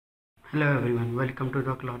Hello everyone, welcome to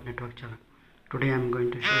the Cloud Network channel. Today I am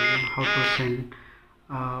going to show you how to send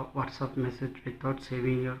WhatsApp message without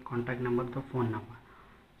saving your contact number, the phone number.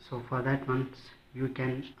 So for that once you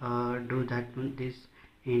can do this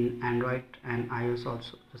in Android and iOS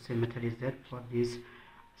also. The same method is there for this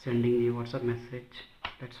sending the WhatsApp message.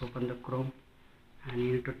 Let's open the Chrome and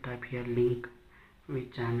you need to type here link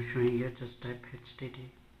which I am showing here. Just type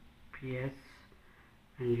https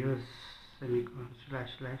and use semicolon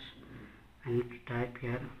 / and type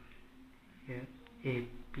here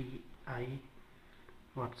API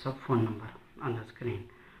WhatsApp phone number on the screen.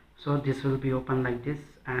 So this will be open like this,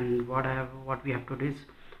 and what we have to do is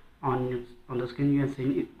on the screen you are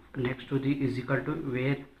seeing next to the is equal to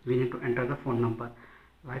where we need to enter the phone number.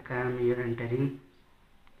 Like I am here entering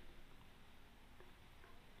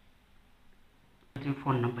the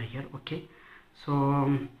phone number here. Okay,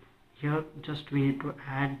 so here just we need to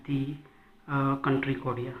add the country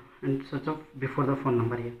code here and such of before the phone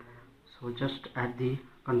number here. So just add the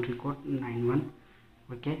country code 91.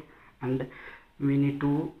 Okay, and we need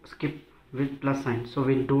to skip with plus sign, so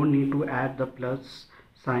we don't need to add the plus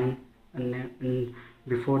sign and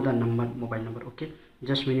before the mobile number. Okay,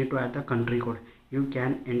 just we need to add the country code. You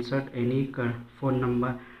can insert any phone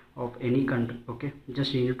number of any country. Okay,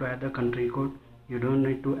 just you need to add the country code. You don't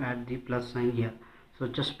need to add the plus sign here. So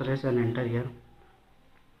just press and enter here.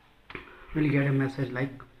 We'll get a message like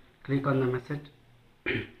click on the message.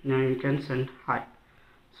 Now you can send hi.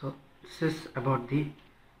 So this is about the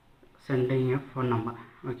sending a phone number.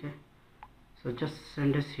 Okay, so just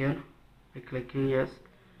send this here by clicking yes.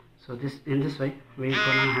 So in this way we're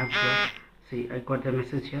gonna have to see I got the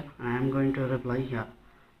message here. I am going to reply here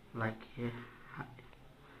like here hi.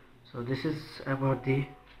 So this is about the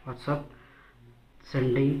WhatsApp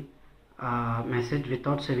sending message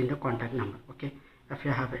without saving the contact number. Okay, if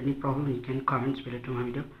you have any problem you can comment below to my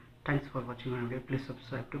video. Thanks for watching my video. Please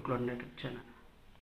subscribe to Cloud Network channel.